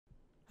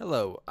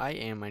Hello, I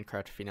am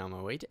Minecraft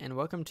Phenom 08 and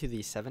welcome to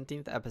the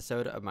 17th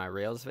episode of my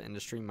Rails of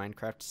Industry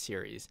Minecraft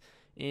series.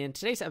 In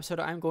today's episode,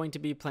 I'm going to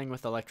be playing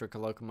with electric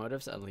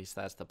locomotives, at least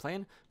that's the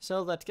plan,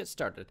 so let's get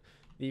started.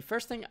 The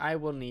first thing I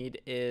will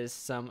need is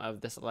some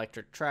of this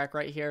electric track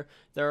right here.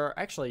 There are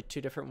actually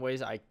two different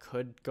ways I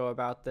could go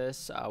about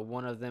this.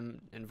 One of them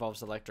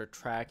involves electric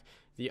track,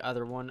 the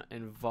other one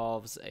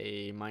involves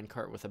a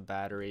minecart with a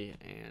battery,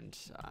 and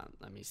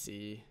let me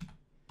see.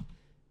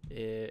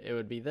 It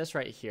would be this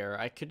right here.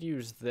 I could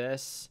use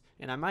this,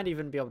 and I might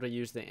even be able to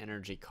use the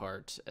energy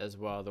cart as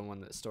well, the one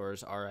that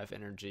stores RF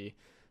energy,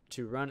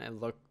 to run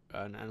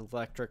an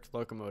electric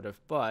locomotive.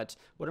 But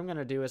what I'm going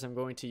to do is I'm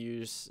going to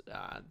use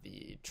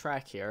the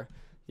track here,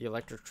 the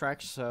electric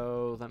track.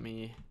 So let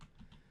me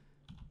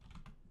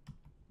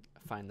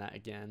find that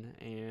again.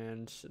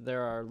 And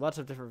there are lots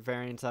of different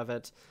variants of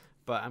it,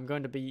 but I'm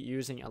going to be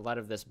using a lot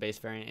of this base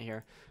variant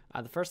here.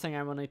 The first thing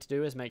I will need to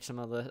do is make some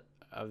of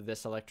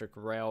this electric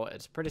rail.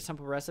 It's a pretty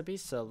simple recipe,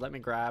 so let me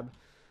grab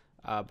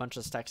a bunch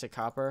of stacks of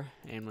copper,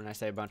 and when I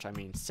say a bunch I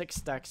mean 6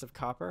 stacks of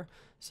copper,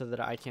 so that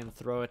I can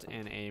throw it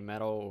in a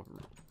metal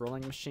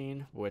rolling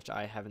machine, which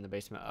I have in the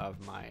basement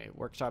of my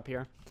workshop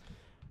here.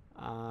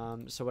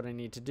 So what I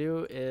need to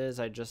do is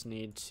I just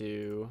need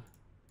to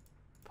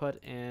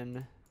put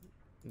in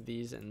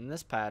these in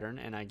this pattern,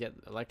 and I get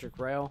electric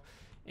rail.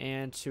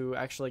 And to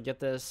actually get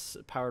this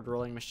powered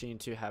rolling machine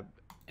to have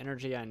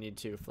energy, I need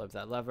to flip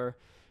that lever.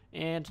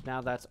 And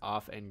now that's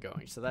off and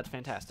going, so that's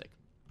fantastic.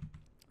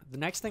 The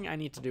next thing I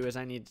need to do is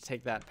I need to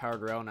take that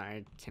powered rail and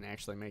I can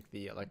actually make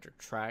the electric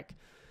track.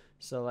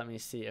 So let me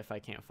see if I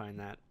can't find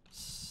that.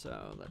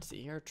 So let's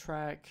see here,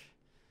 track,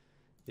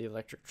 the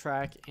electric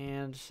track,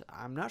 and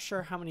I'm not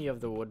sure how many of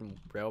the wooden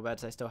rail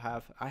beds I still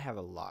have. I have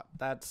a lot.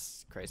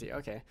 That's crazy.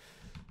 Okay,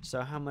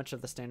 so how much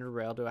of the standard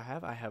rail do I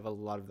have? I have a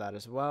lot of that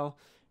as well.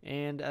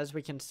 And as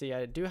we can see,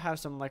 I do have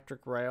some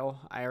electric rail.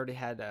 I already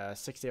had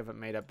 60 of it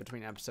made up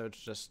between episodes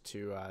just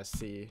to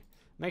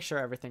make sure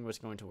everything was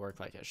going to work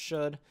like it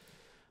should.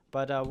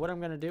 But what I'm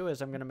going to do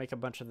is I'm going to make a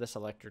bunch of this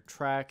electric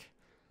track.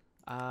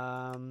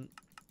 And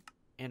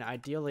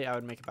ideally, I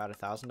would make about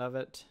 1,000 of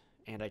it,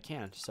 and I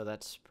can, so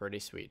that's pretty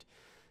sweet.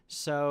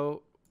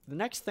 So the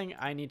next thing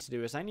I need to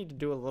do is I need to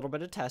do a little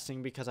bit of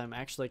testing because I'm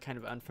actually kind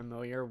of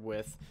unfamiliar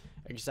with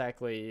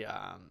exactly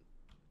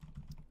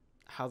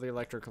how the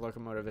electric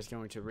locomotive is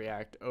going to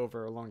react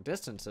over long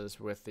distances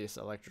with this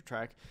electric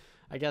track.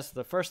 I guess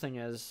the first thing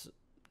is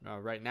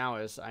right now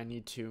is I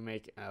need to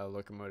make a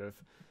locomotive.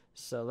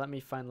 So let me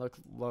find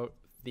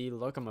the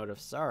locomotive.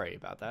 Sorry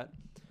about that.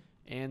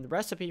 And the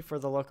recipe for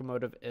the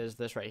locomotive is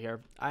this right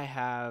here. I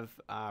have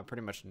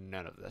pretty much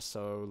none of this.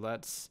 So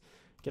let's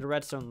get a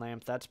redstone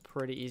lamp. That's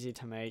pretty easy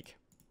to make.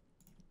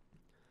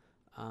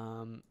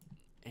 And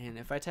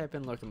if I type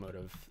in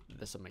locomotive,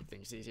 this will make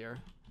things easier.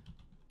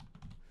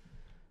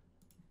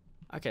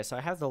 Okay, so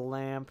I have the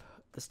lamp.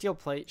 The steel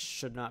plate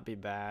should not be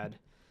bad.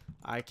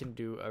 I can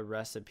do a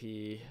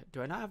recipe.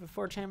 Do I not have a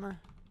forge hammer?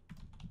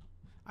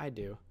 I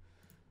do.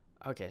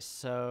 Okay,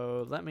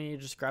 so let me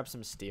just grab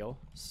some steel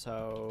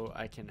so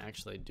I can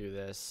actually do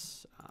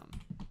this.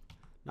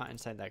 Not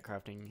inside that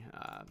crafting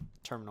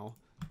terminal.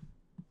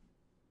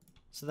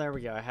 So there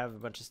we go. I have a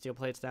bunch of steel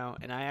plates now,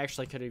 and I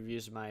actually could have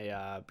used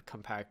my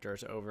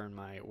compactors over in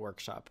my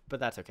workshop, but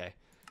that's okay.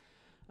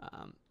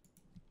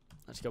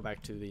 Let's go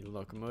back to the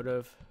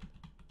locomotive.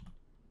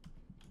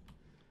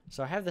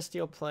 So I have the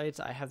steel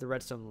plates, I have the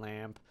redstone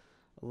lamp.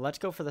 Let's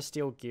go for the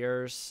steel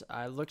gears.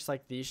 It looks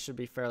like these should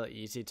be fairly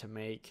easy to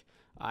make.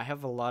 I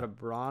have a lot of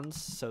bronze,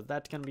 so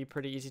that's going to be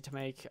pretty easy to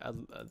make.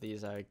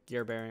 These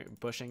gear bearing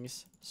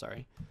bushings,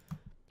 sorry.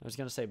 I was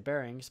going to say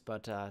bearings,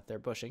 but they're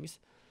bushings.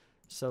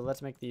 So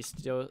let's make these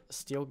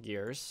steel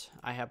gears.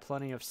 I have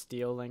plenty of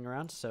steel laying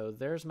around, so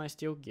there's my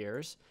steel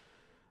gears.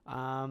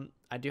 I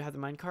do have the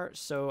minecart,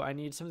 so I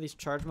need some of these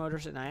charge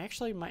motors, and I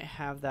actually might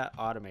have that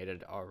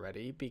automated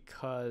already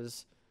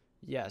because,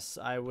 yes,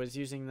 I was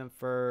using them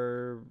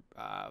for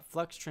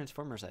flux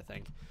transformers, I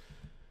think.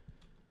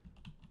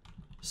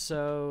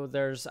 So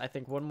there's, I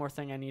think, one more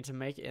thing I need to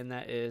make, and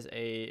that is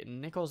a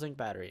nickel zinc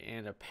battery,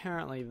 and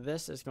apparently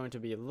this is going to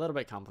be a little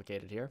bit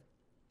complicated here.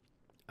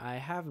 I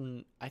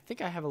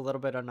think I have a little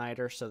bit of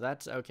niter, so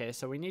that's okay.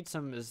 So we need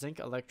some zinc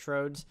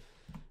electrodes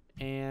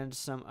and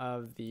some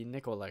of the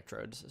nickel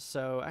electrodes.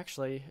 So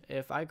actually,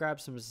 if I grab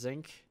some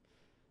zinc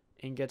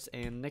ingots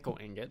and nickel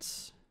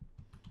ingots,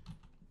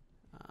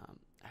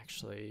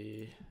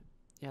 actually,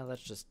 yeah,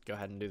 let's just go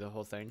ahead and do the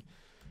whole thing.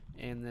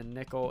 And then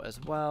nickel as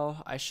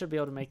well. I should be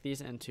able to make these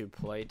into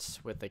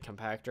plates with the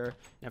compactor.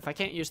 And if I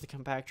can't use the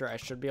compactor, I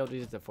should be able to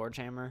use the forge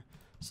hammer.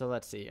 So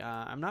let's see.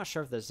 I'm not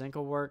sure if the zinc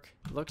will work.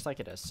 Looks like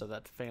it is, so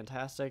that's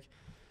fantastic.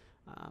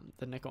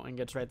 The nickel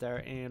ingots right there.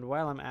 And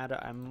while I'm at it,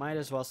 I might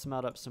as well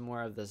smelt up some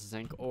more of the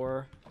zinc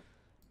ore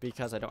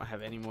because I don't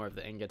have any more of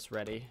the ingots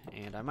ready.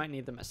 And I might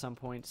need them at some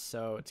point,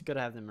 so it's good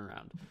to have them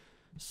around.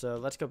 So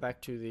let's go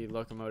back to the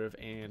locomotive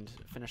and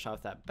finish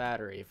off that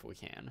battery if we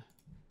can.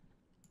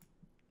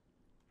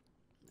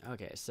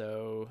 Okay,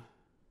 so...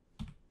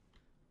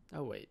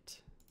 Oh,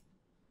 wait.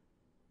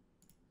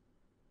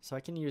 So I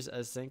can use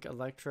a zinc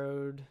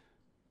electrode.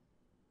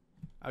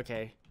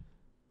 Okay.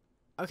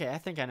 Okay, I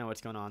think I know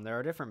what's going on. There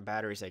are different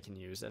batteries I can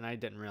use, and I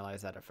didn't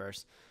realize that at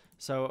first.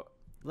 So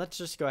let's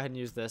just go ahead and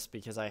use this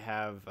because I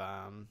have...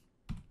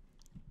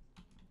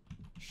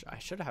 I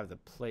should have the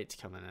plates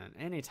coming in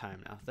any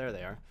time now. There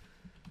they are.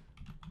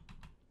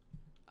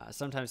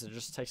 Sometimes it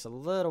just takes a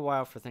little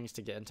while for things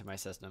to get into my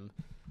system.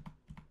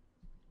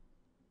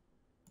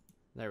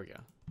 There we go.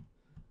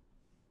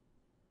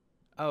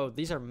 Oh,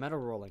 these are metal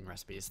rolling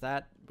recipes.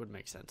 That would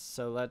make sense.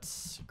 So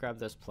let's grab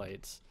those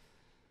plates.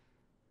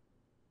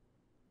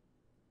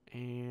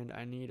 And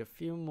I need a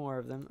few more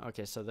of them.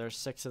 Okay, so there's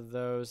 6 of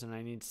those, and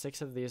I need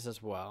 6 of these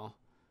as well.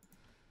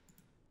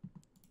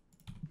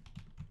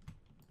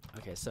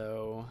 Okay,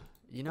 so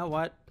you know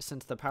what?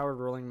 Since the powered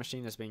rolling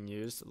machine is being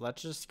used,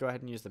 let's just go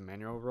ahead and use the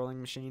manual rolling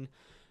machine.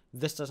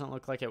 This doesn't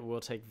look like it will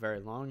take very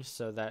long,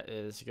 so that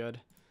is good.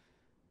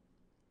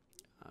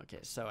 Okay,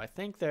 so I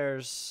think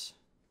there's...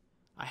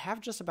 I have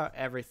just about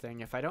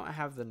everything. If I don't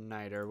have the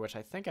niter, which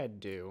I think I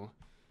do...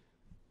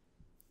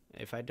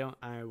 If I don't,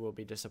 I will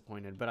be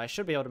disappointed. But I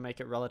should be able to make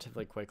it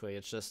relatively quickly.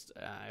 It's just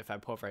if I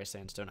pulverize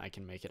sandstone, I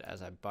can make it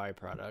as a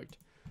byproduct.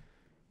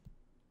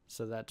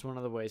 So that's one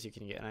of the ways you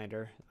can get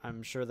niter.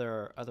 I'm sure there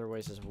are other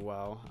ways as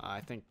well.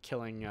 I think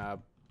killing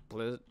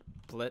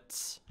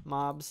blitz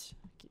mobs,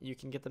 you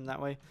can get them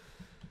that way.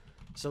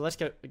 So let's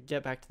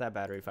get back to that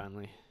battery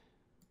finally.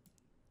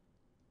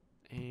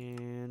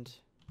 And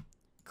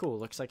cool,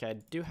 looks like I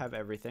do have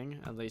everything,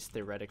 at least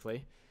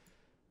theoretically.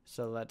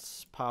 So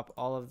let's pop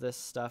all of this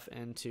stuff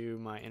into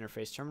my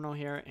interface terminal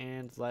here,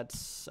 and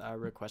let's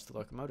request the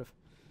locomotive.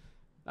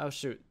 Oh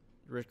shoot,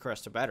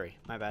 request a battery,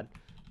 my bad.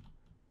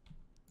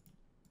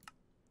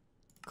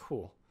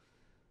 Cool.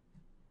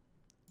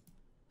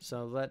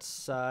 So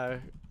let's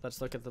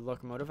look at the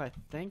locomotive. I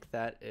think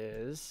that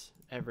is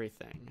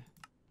everything.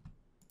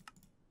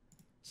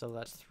 So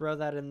let's throw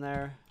that in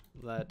there.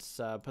 Let's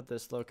put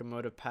this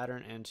locomotive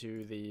pattern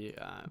into the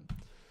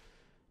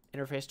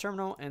interface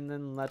terminal, and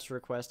then let's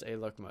request a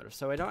locomotive.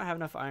 So I don't have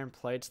enough iron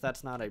plates.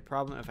 That's not a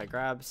problem. If I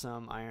grab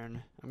some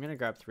iron, I'm going to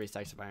grab 3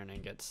 stacks of iron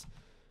ingots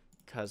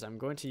because I'm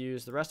going to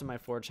use the rest of my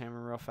forge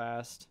hammer real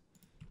fast,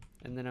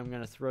 and then I'm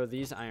going to throw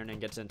these iron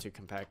ingots into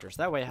compactors.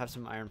 That way I have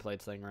some iron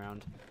plates laying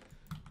around.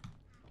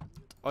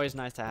 It's always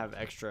nice to have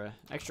extra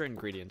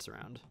ingredients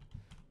around.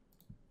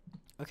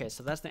 Okay,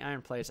 so that's the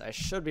iron plates. I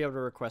should be able to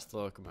request the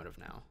locomotive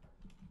now.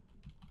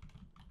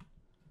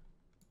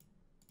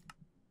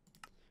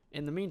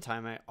 In the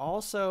meantime, I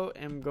also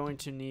am going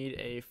to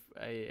need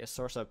a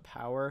source of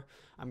power.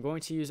 I'm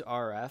going to use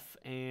RF,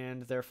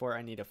 and therefore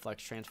I need a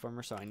flex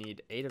transformer, so I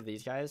need 8 of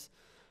these guys.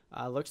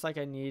 Looks like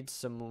I need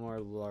some more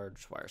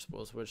large wire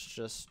spools, which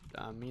just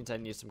means I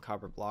need some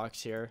copper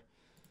blocks here.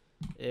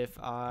 If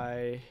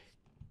I...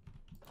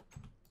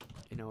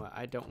 You know what,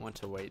 I don't want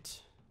to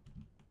wait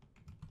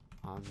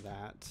on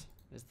that.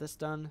 Is this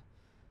done?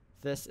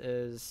 This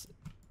is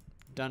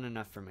done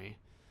enough for me.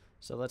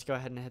 So let's go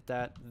ahead and hit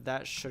that.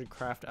 That should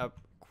craft up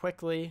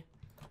quickly.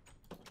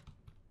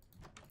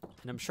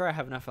 And I'm sure I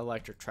have enough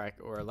electric track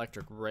or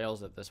electric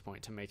rails at this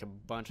point to make a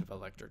bunch of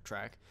electric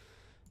track.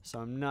 So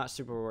I'm not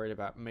super worried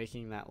about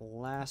making that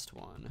last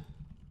one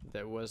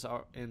that was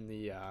in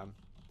the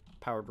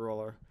powered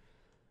roller.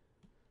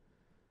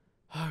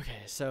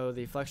 Okay, so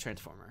the flex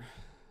transformer.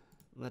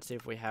 Let's see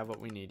if we have what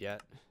we need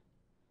yet.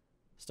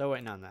 Still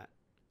waiting on that.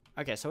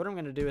 Okay, so what I'm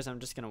going to do is I'm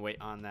just going to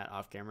wait on that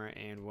off camera,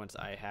 and once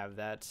I have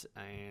that,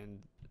 and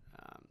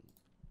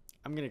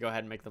I'm going to go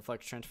ahead and make the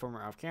flex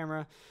transformer off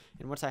camera,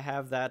 and once I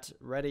have that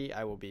ready,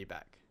 I will be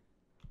back.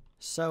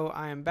 So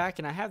I am back,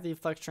 and I have the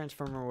flex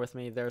transformer with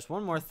me. There's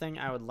one more thing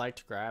I would like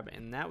to grab,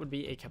 and that would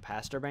be a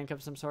capacitor bank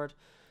of some sort.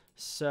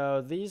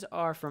 So these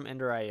are from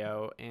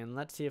Ender.io, and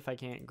let's see if I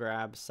can't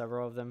grab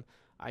several of them.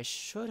 I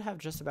should have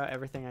just about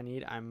everything I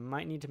need. I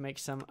might need to make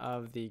some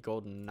of the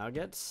golden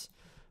nuggets,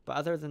 but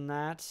other than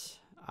that,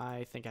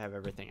 I think I have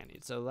everything I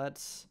need. So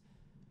let's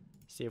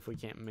see if we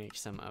can't make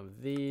some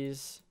of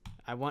these.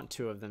 I want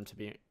 2 of them to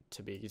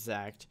be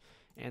exact,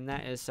 and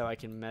that is so I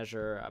can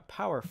measure a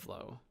power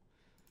flow.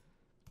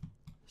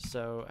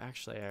 So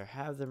actually I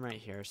have them right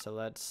here. So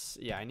let's,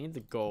 yeah, I need the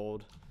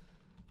gold,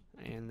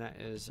 and that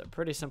is a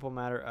pretty simple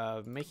matter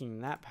of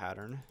making that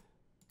pattern.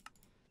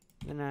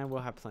 Then I will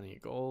have plenty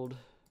of gold.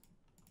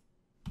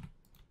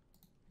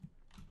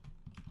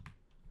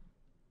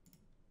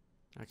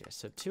 Okay,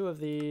 so 2 of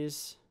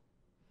these.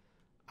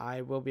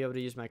 I will be able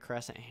to use my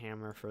crescent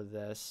hammer for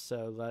this,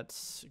 so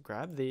let's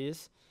grab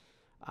these.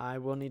 I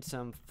will need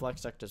some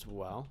flex duct as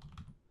well.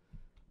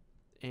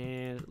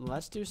 And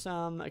let's do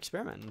some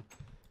experimenting.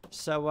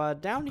 So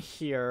down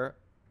here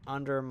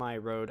under my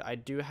road, I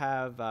do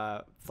have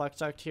flex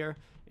duct here,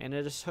 and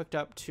it is hooked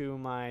up to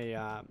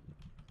my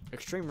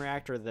extreme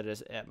reactor that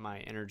is at my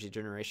energy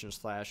generation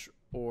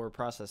 / ore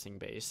processing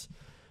base.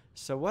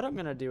 So what I'm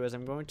going to do is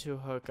I'm going to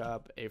hook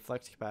up a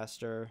flex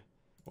capacitor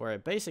or a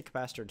basic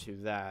capacitor to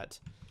that.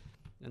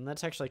 And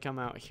let's actually come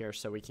out here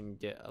so we can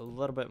get a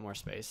little bit more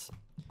space.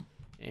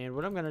 And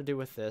what I'm going to do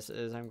with this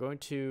is I'm going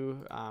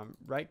to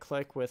right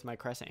click with my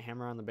crescent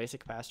hammer on the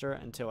basic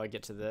capacitor until I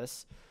get to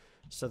this,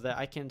 so that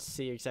I can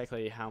see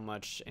exactly how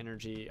much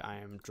energy I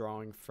am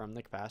drawing from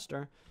the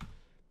capacitor.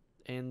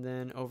 And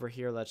then over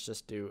here, let's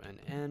just do an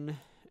N,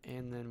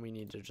 and then we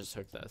need to just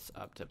hook this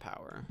up to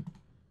power,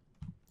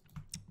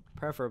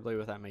 preferably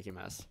without making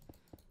a mess.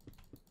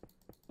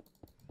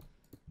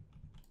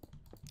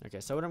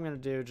 Okay, so what I'm going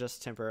to do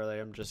just temporarily,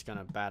 I'm just going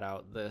to bat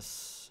out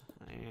this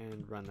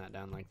and run that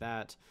down like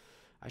that.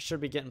 I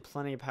should be getting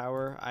plenty of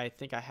power. I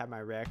think I have my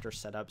reactor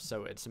set up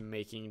so it's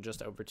making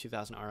just over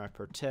 2000 RF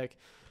per tick,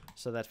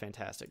 so that's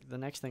fantastic. The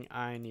next thing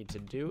I need to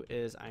do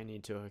is I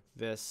need to hook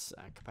this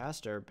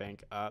capacitor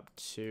bank up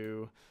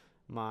to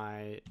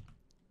my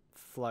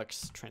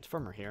flux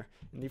transformer here.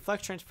 And the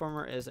flux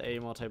transformer is a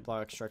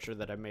multi-block structure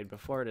that I've made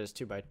before. It is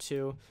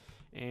 2x2,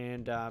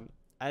 and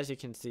as you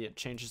can see, it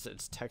changes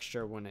its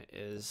texture when it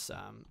is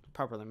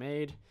properly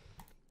made.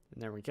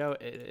 And there we go,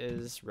 it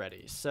is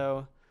ready.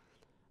 So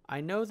I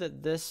know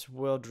that this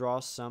will draw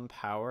some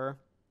power.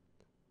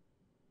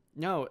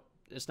 No,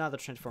 it's not the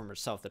transformer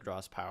itself that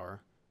draws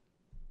power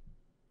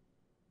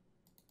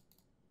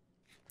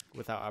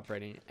without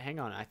operating. Hang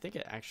on, I think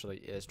it actually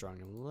is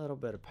drawing a little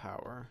bit of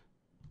power.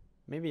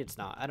 Maybe it's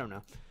not, I don't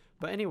know.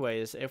 But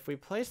anyways, if we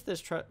place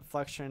this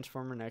flux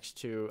transformer next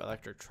to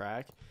electric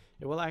track,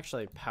 it will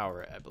actually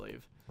power it, I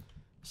believe.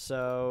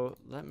 So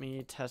let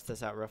me test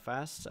this out real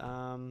fast.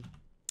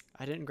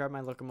 I didn't grab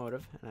my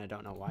locomotive, and I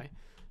don't know why.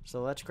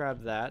 So let's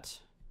grab that.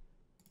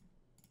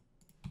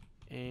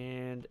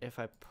 And if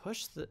I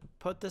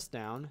put this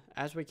down,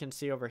 as we can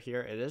see over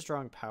here, it is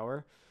drawing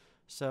power.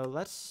 So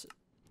let's,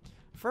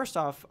 first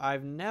off,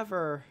 I've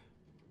never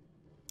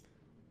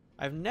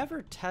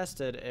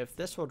tested if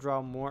this will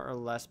draw more or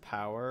less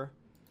power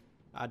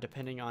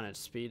depending on its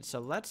speed. So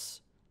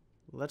let's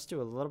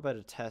do a little bit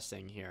of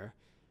testing here,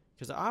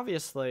 because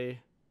obviously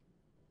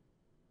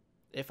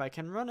if I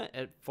can run it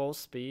at full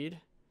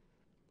speed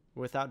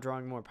without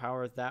drawing more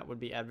power, that would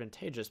be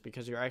advantageous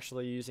because you're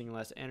actually using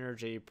less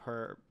energy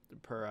per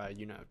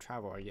unit of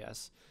travel, I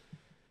guess.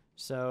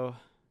 So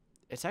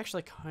it's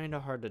actually kind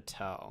of hard to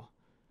tell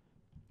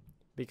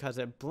because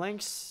it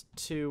blinks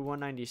to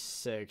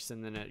 196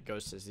 and then it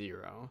goes to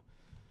 0.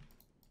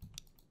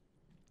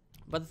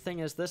 But the thing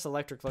is, this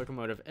electric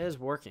locomotive is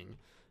working,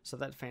 so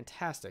that's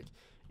fantastic.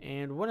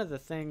 And one of the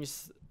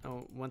things,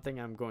 one thing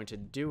I'm going to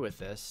do with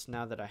this,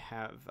 now that I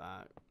have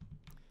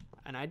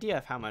an idea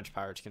of how much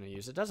power it's going to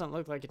use, it doesn't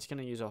look like it's going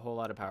to use a whole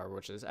lot of power,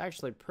 which is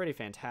actually pretty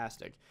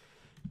fantastic,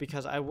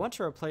 because I want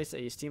to replace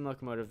a steam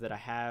locomotive that I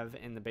have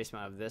in the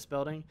basement of this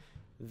building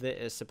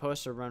that is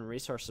supposed to run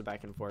resources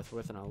back and forth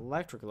with an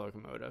electric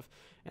locomotive.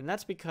 And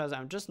that's because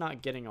I'm just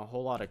not getting a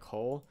whole lot of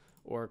coal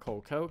or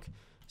coal coke.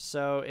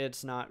 So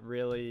it's not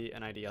really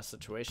an ideal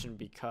situation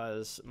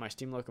because my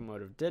steam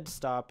locomotive did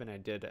stop and I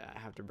did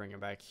have to bring it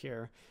back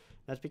here.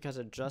 That's because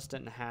it just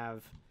didn't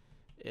have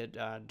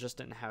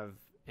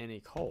any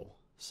coal.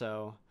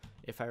 So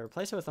if I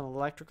replace it with an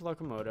electric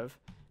locomotive,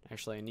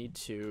 actually I need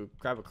to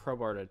grab a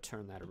crowbar to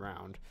turn that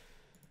around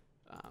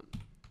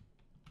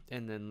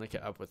and then link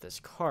it up with this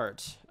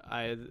cart.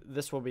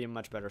 This will be a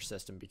much better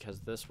system because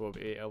this will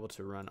be able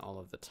to run all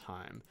of the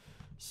time.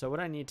 So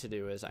what I need to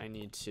do is I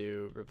need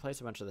to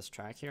replace a bunch of this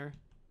track here,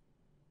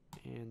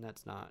 and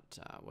that's not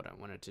what I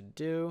wanted to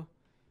do.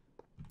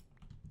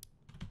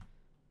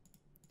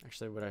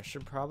 Actually, what I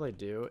should probably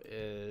do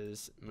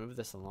is move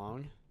this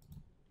along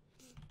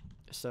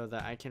so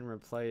that I can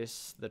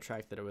replace the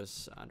track that it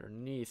was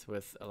underneath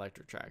with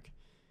electric track.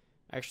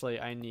 Actually,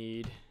 I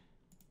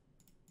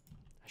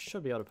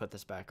should be able to put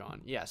this back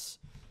on. Yes,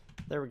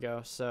 there we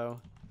go. So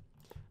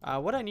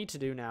what I need to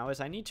do now is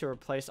I need to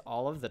replace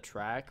all of the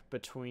track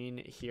between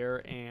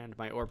here and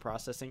my ore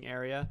processing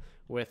area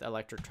with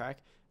electric track.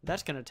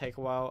 That's going to take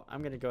a while.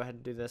 I'm going to go ahead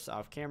and do this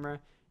off camera,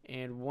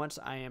 and once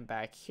I am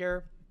back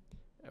here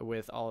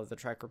with all of the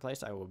track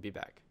replaced, I will be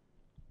back.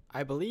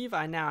 I believe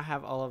I now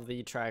have all of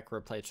the track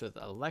replaced with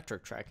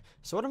electric track.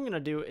 So what I'm going to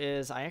do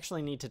is I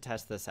actually need to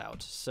test this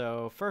out.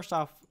 So first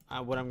off,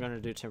 what I'm going to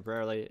do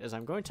temporarily is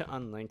I'm going to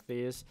unlink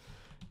these,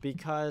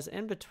 because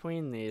in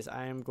between these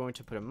I am going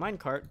to put a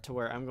minecart to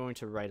where I'm going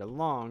to ride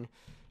along,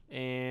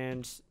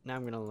 and now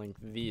I'm going to link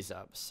these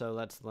up. So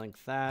let's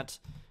link that,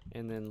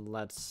 and then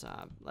let's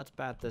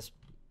bat this.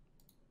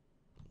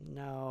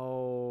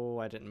 No,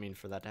 I didn't mean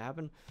for that to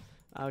happen.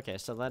 Okay,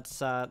 so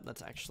let's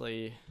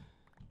actually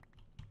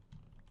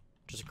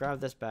just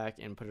grab this back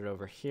and put it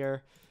over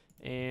here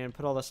and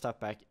put all the stuff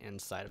back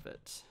inside of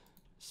it.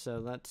 So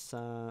let's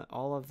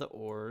all of the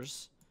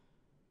ores.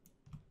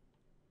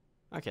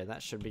 Okay,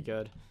 that should be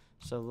good.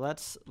 So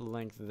let's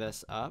link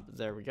this up.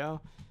 There we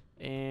go.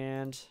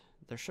 And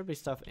there should be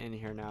stuff in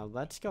here now.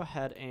 Let's go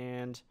ahead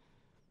and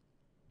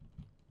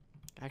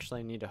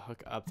actually need to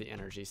hook up the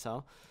energy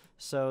cell.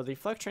 So the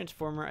flux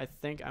transformer, I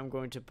think I'm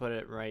going to put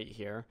it right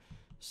here.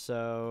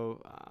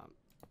 So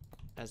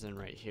as in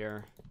right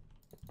here.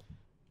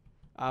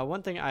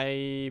 One thing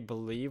I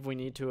believe we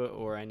need to,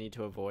 or I need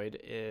to avoid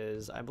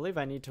is, I believe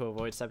I need to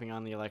avoid stepping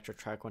on the electric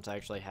track once I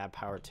actually have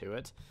power to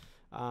it.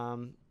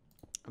 I'm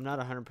not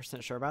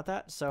 100% sure about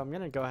that, so I'm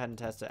going to go ahead and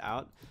test it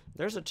out.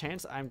 There's a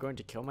chance I'm going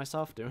to kill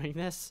myself doing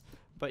this,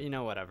 but you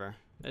know, whatever.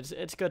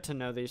 It's good to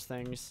know these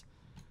things.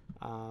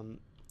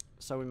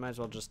 So we might as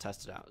well just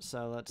test it out.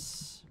 So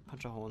let's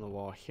punch a hole in the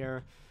wall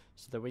here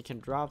so that we can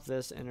drop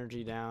this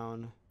energy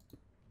down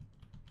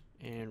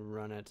and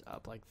run it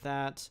up like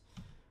that.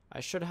 I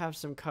should have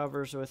some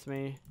covers with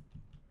me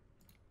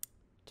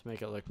to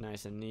make it look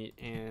nice and neat,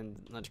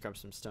 and let's grab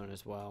some stone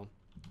as well.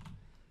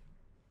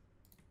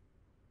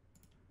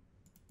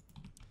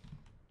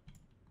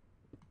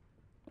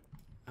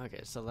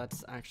 Okay, so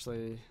let's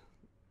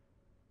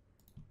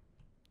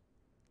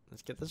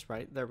get this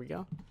right. There we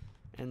go.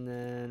 And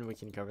then we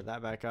can cover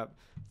that back up.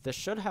 This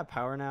should have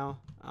power now.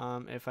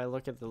 If I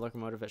look at the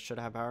locomotive, it should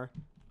have power.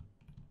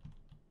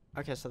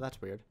 Okay, so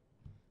that's weird.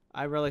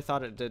 I really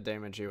thought it did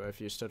damage you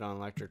if you stood on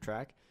electric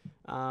track.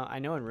 I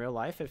know in real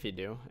life, if you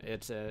do,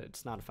 it's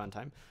not a fun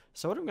time.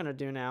 So what I'm going to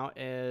do now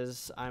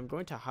is I'm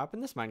going to hop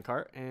in this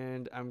minecart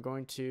and I'm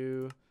going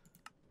to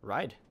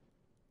ride.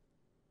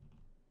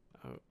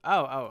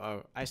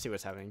 Oh, I see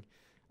what's happening.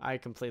 I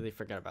completely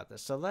forgot about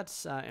this. So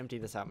let's empty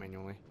this out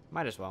manually.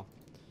 Might as well.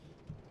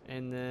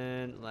 And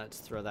then let's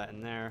throw that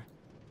in there.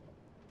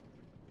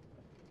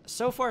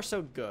 So far,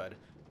 so good.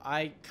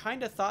 I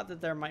kind of thought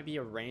that there might be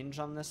a range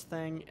on this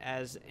thing,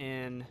 as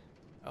in...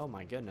 Oh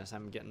my goodness,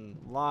 I'm getting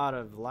a lot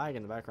of lag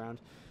in the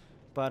background.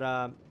 But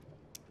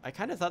I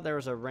kind of thought there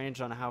was a range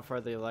on how far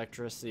the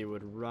electricity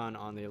would run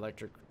on the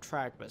electric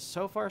track, but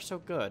so far, so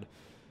good.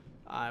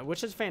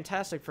 Which is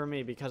fantastic for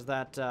me because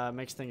that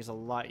makes things a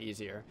lot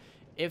easier.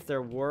 If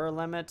there were a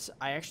limit,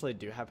 I actually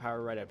do have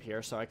power right up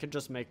here, so I could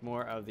just make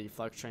more of the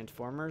flux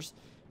transformers,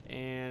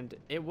 and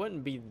it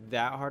wouldn't be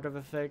that hard of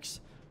a fix.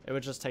 It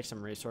would just take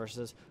some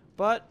resources,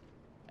 but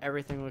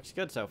everything looks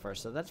good so far,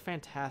 so that's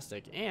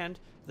fantastic. And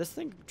this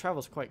thing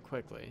travels quite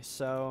quickly,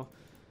 so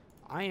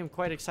I am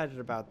quite excited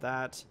about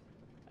that.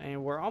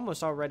 And we're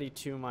almost already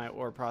to my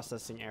ore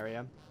processing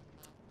area.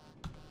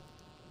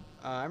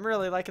 I'm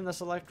really liking this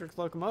electric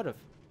locomotive.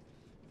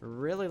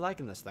 Really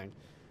liking this thing.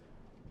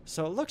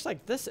 So it looks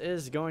like this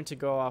is going to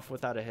go off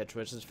without a hitch,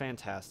 which is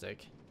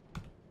fantastic.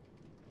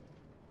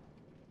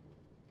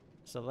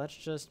 So let's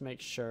just make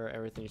sure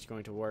everything's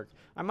going to work.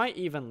 I might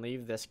even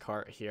leave this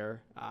cart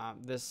here,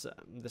 this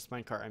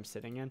minecart I'm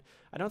sitting in.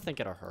 I don't think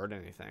it'll hurt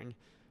anything.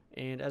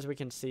 And as we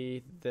can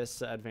see,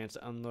 this advanced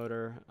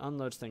unloader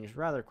unloads things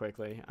rather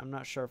quickly. I'm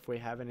not sure if we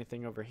have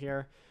anything over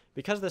here.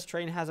 Because this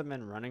train hasn't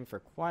been running for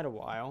quite a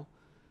while,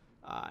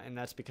 and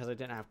that's because I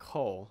didn't have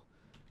coal.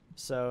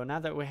 So now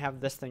that we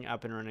have this thing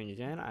up and running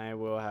again, I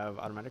will have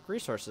automatic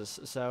resources.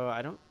 So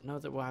I don't know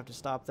that we'll have to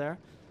stop there.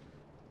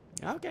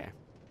 Okay.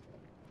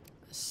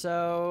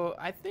 So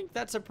I think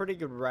that's a pretty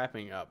good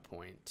wrapping up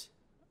point.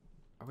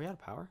 Are we out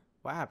of power?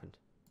 What happened?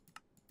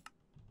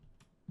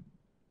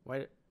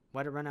 Why'd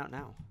it run out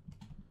now?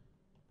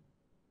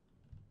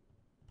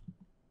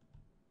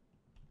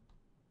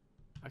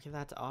 Okay,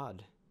 that's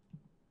odd.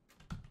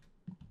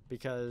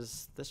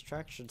 Because this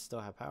track should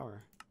still have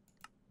power.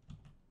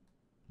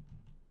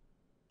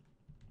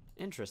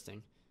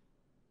 Interesting.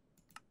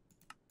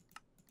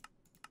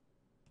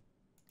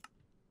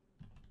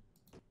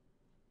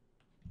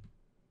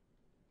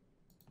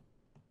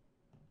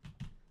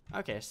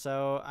 Okay,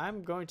 so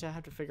I'm going to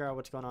have to figure out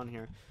what's going on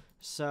here.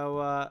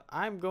 So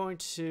I'm going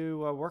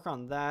to work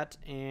on that,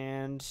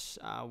 and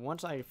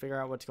once I figure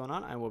out what's going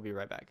on, I will be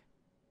right back.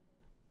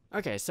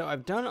 Okay, so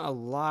I've done a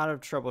lot of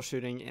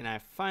troubleshooting, and I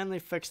finally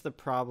fixed the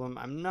problem.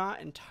 I'm not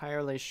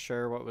entirely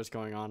sure what was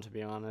going on, to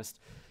be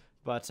honest.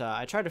 But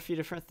I tried a few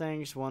different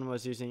things. One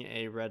was using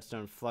a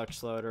redstone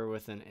flux loader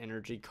with an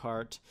energy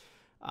cart.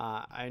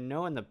 I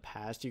know in the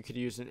past you could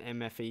use an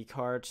MFE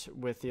cart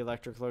with the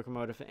electric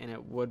locomotive, and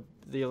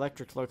the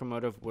electric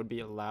locomotive would be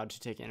allowed to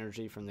take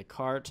energy from the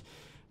cart.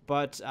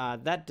 But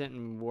that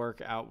didn't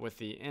work out with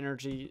the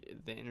energy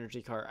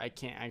cart. I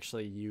can't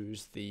actually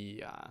use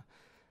the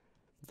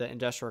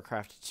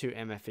NuclearCraft 2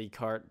 MFE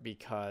cart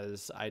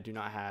because I do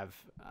not have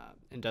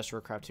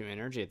NuclearCraft 2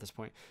 energy at this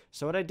point.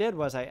 So what I did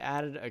was I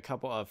added a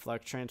couple of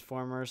flux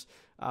transformers.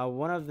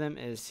 One of them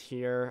is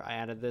here. I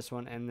added this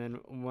one, and then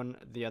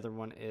the other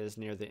one is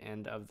near the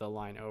end of the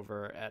line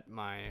over at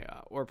my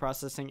ore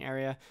processing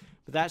area.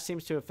 But that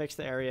seems to have fixed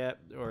the area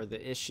or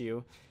the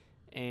issue,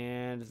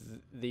 and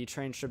the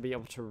train should be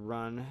able to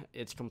run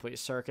its complete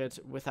circuit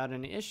without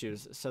any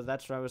issues. So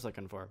that's what I was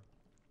looking for.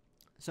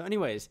 So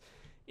anyways,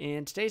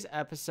 in today's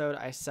episode,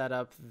 I set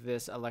up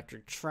this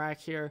electric track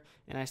here,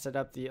 and I set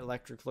up the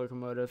electric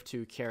locomotive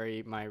to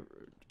carry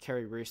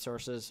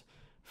resources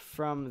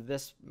from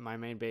my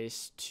main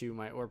base to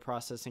my ore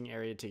processing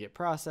area to get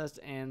processed,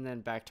 and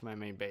then back to my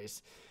main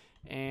base.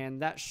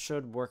 And that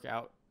should work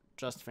out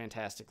just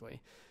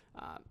fantastically.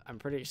 I'm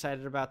pretty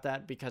excited about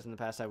that because in the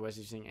past I was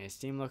using a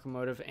steam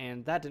locomotive,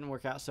 and that didn't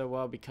work out so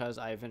well because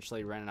I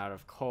eventually ran out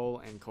of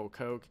coal and coal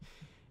coke.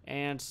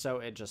 And so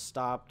it just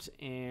stopped,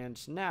 and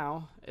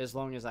now, as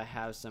long as I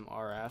have some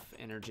RF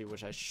energy,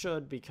 which I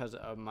should because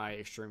of my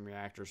Extreme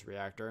Reactors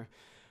reactor,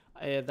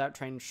 that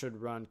train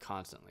should run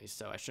constantly,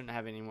 so I shouldn't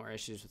have any more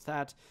issues with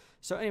that.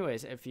 So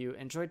anyways, if you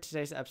enjoyed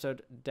today's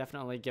episode,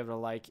 definitely give it a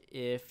like.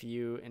 If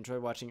you enjoy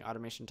watching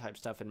automation type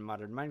stuff in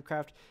modern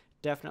Minecraft,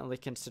 definitely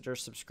consider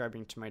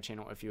subscribing to my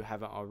channel if you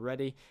haven't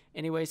already.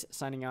 Anyways,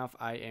 signing off,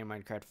 I am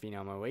Minecraft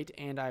Phenom 08,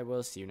 and I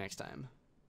will see you next time.